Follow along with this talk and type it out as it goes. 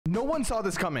one saw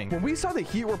this coming. When we saw the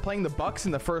Heat were playing the Bucks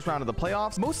in the first round of the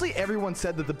playoffs, mostly everyone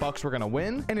said that the Bucks were going to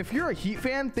win. And if you're a Heat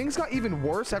fan, things got even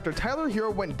worse after Tyler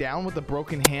Herro went down with a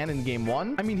broken hand in game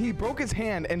 1. I mean, he broke his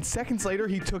hand and seconds later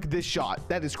he took this shot.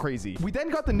 That is crazy. We then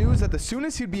got the news that the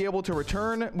soonest he'd be able to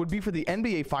return would be for the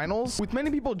NBA Finals, with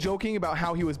many people joking about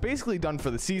how he was basically done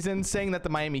for the season, saying that the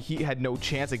Miami Heat had no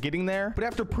chance at getting there. But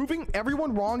after proving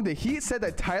everyone wrong, the Heat said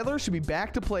that Tyler should be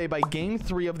back to play by game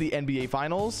 3 of the NBA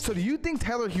Finals. So do you think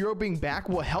Tyler Herro being back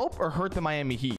will help or hurt the Miami Heat?